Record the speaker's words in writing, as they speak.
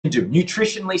do,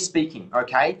 nutritionally speaking,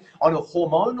 okay, on a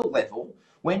hormonal level,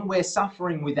 when we're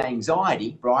suffering with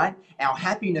anxiety, right, our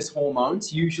happiness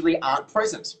hormones usually aren't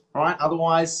present, right?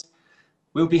 Otherwise,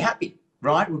 we'll be happy,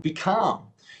 right? We'll be calm.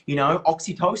 You know,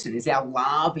 oxytocin is our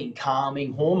loving,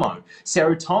 calming hormone.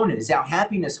 Serotonin is our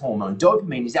happiness hormone.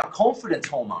 Dopamine is our confidence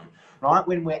hormone, right?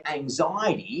 When we're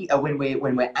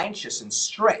when we're anxious and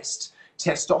stressed,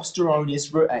 testosterone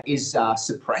is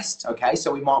suppressed. Okay,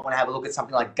 so we might want to have a look at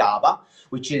something like GABA,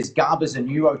 which is GABA's a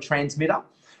neurotransmitter,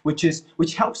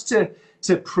 which helps to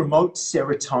promote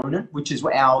serotonin, which is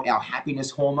our happiness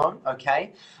hormone,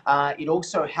 okay? It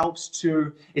also helps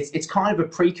to, it's kind of a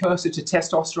precursor to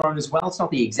testosterone as well. It's not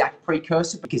the exact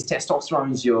precursor because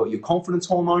testosterone is your confidence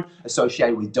hormone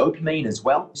associated with dopamine as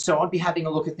well. So I'd be having a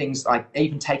look at things like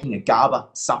even taking a GABA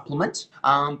supplement,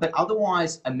 but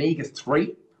otherwise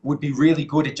omega-3 would be really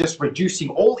good at just reducing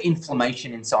all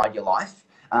inflammation inside your life.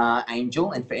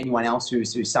 Angel, and for anyone else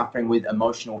who's suffering with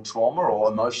emotional trauma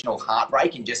or emotional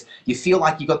heartbreak and just you feel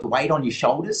like you got the weight on your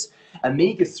shoulders,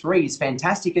 omega-3 is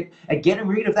fantastic at getting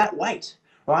rid of that weight,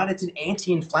 right? It's an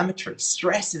anti-inflammatory.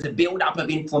 Stress is a build-up of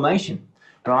inflammation,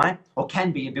 right? Or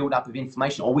can be a build-up of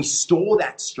inflammation, or we store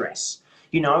that stress.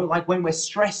 You know, like when we're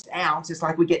stressed out, it's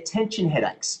like we get tension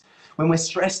headaches. When we're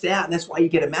stressed out, and that's why you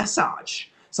get a massage.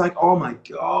 It's like, oh my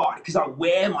God, because I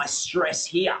wear my stress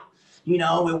here. You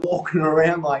know, we're walking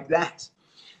around like that.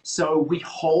 So we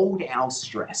hold our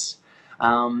stress.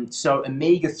 So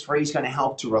omega-3 is going to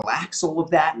help to relax all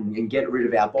of that and get rid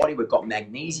of our body. We've got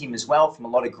magnesium as well from a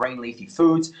lot of green leafy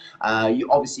foods.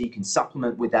 Obviously, you can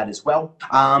supplement with that as well.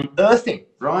 Earthing,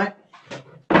 right?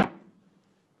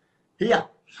 Here.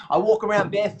 I walk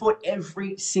around barefoot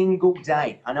every single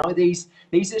day. I know these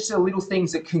are just the little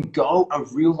things that can go a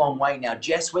real long way. Now,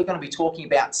 Jess, we're going to be talking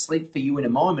about sleep for you in a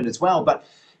moment as well, but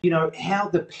you know, how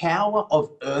the power of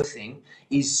earthing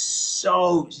is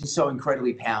so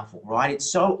incredibly powerful, right?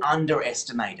 It's so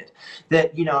underestimated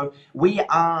that, you know, we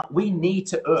need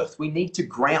to earth, we need to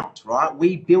ground, right?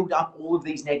 We build up all of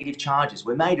these negative charges.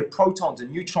 We're made of protons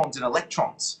and neutrons and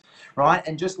electrons, right?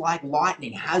 And just like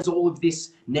lightning has all of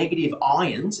this negative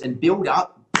ions and build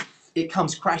up, it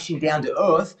comes crashing down to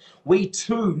earth. We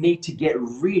too need to get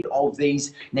rid of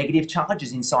these negative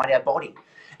charges inside our body.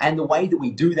 And the way that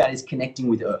we do that is connecting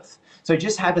with earth. So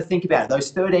just have a think about it. Those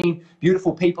 13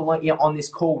 beautiful people on this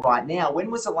call right now,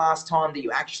 when was the last time that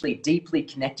you actually deeply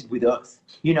connected with earth?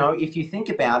 You know, if you think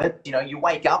about it, you know, you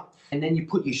wake up and then you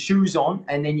put your shoes on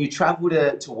and then you travel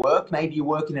to work. Maybe you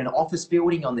work in an office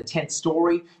building on the 10th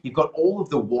story. You've got all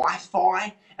of the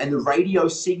Wi-Fi and the radio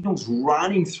signals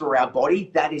running through our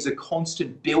body. That is a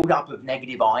constant buildup of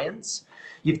negative ions.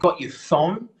 You've got your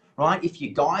phone. Right? If you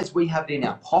guys, we have it in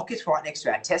our pocket right next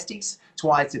to our testes. That's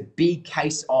why it's a big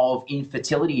case of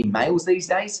infertility in males these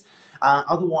days.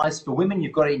 Otherwise, for women,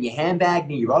 you've got it in your handbag,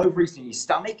 near your ovaries, and your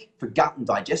stomach for gut and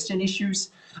digestion issues.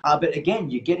 But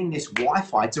again, you're getting this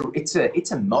Wi-Fi.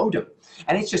 It's a modem,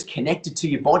 and it's just connected to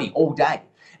your body all day.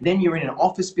 Then you're in an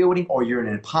office building or you're in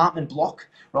an apartment block,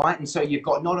 right? And so you've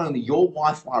got not only your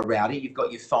Wi-Fi router, you've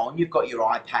got your phone, you've got your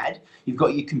iPad, you've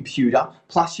got your computer,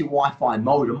 plus your Wi-Fi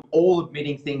modem, all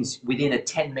emitting things within a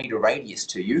 10-meter radius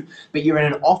to you. But you're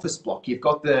in an office block. You've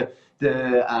got the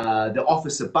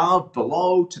office above,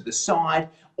 below, to the side,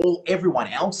 everyone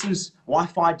else's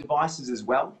Wi-Fi devices as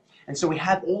well. And so we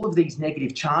have all of these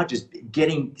negative charges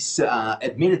getting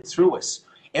emitted through us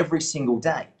every single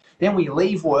day. Then we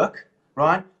leave work,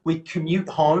 right? We commute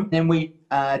home, then we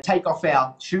take off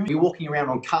our shoes. We're walking around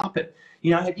on carpet.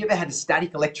 You know, have you ever had a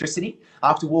static electricity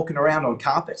after walking around on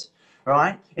carpet,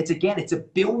 right? It's a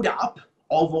build-up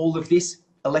of all of this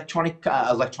negative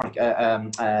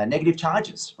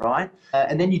charges, right?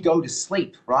 And then you go to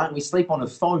sleep, right? And we sleep on a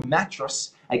foam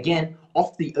mattress, again,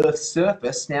 off the Earth's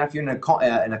surface. Now, if you're in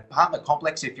an apartment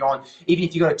complex, even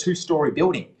if you've got a 2-story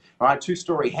building, right,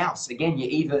 2-story house, again, you're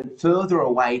even further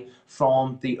away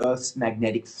from the Earth's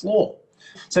magnetic floor.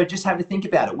 So just have to think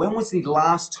about it. When was the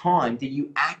last time that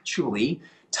you actually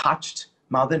touched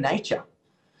Mother Nature?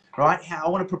 Right? I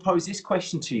want to propose this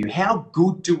question to you. How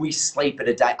good do we sleep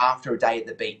after a day at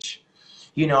the beach?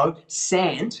 You know,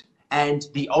 sand and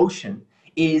the ocean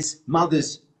is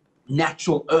Mother's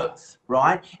natural earth,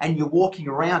 right? And you're walking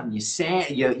around and your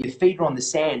feet are on the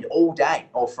sand all day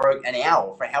or for an hour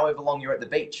or for however long you're at the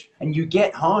beach. And you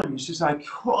get home, it's just like,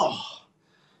 oh,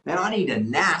 man, I need a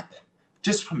nap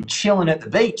just from chilling at the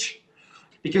beach.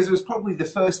 Because it was probably the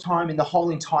first time in the whole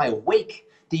entire week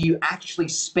that you actually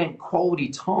spent quality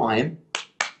time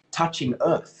touching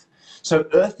earth. So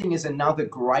earthing is another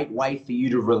great way for you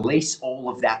to release all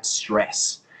of that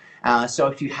stress. So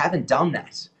if you haven't done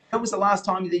that, When was the last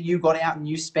time that you got out and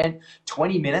you spent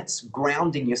 20 minutes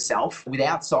grounding yourself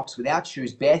without socks, without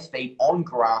shoes, bare feet, on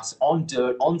grass, on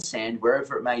dirt, on sand,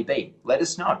 wherever it may be? Let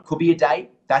us know. Could be a day.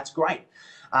 That's great.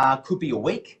 Could be a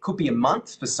week. Could be a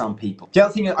month for some people. The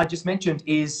other thing that I just mentioned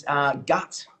is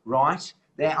gut, right?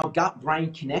 Our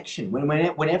gut-brain connection.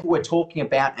 Whenever we're talking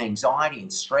about anxiety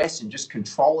and stress and just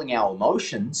controlling our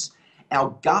emotions,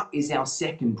 our gut is our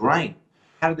second brain.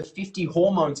 Out of the 50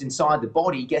 hormones inside the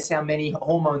body, guess how many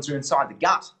hormones are inside the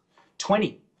gut?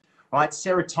 20, right?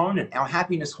 Serotonin, our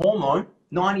happiness hormone,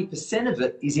 90% of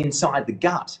it is inside the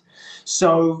gut.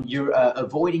 So you're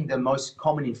avoiding the most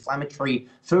common inflammatory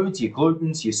foods, your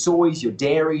glutens, your soys, your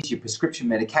dairies, your prescription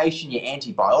medication, your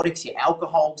antibiotics, your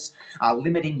alcohols,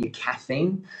 limiting your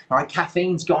caffeine. All right,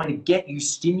 caffeine's going to get you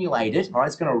stimulated, all right?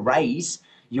 It's going to raise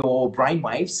your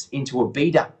brainwaves into a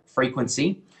beta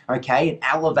frequency. Okay, it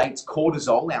elevates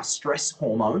cortisol, our stress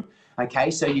hormone.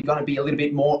 Okay, so you're going to be a little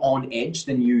bit more on edge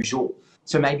than usual.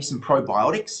 So maybe some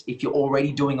probiotics if you're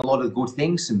already doing a lot of good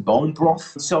things, some bone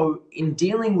broth. So in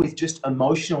dealing with just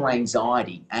emotional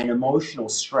anxiety and emotional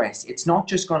stress, it's not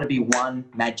just going to be one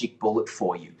magic bullet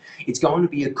for you. It's going to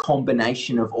be a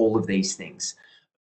combination of all of these things.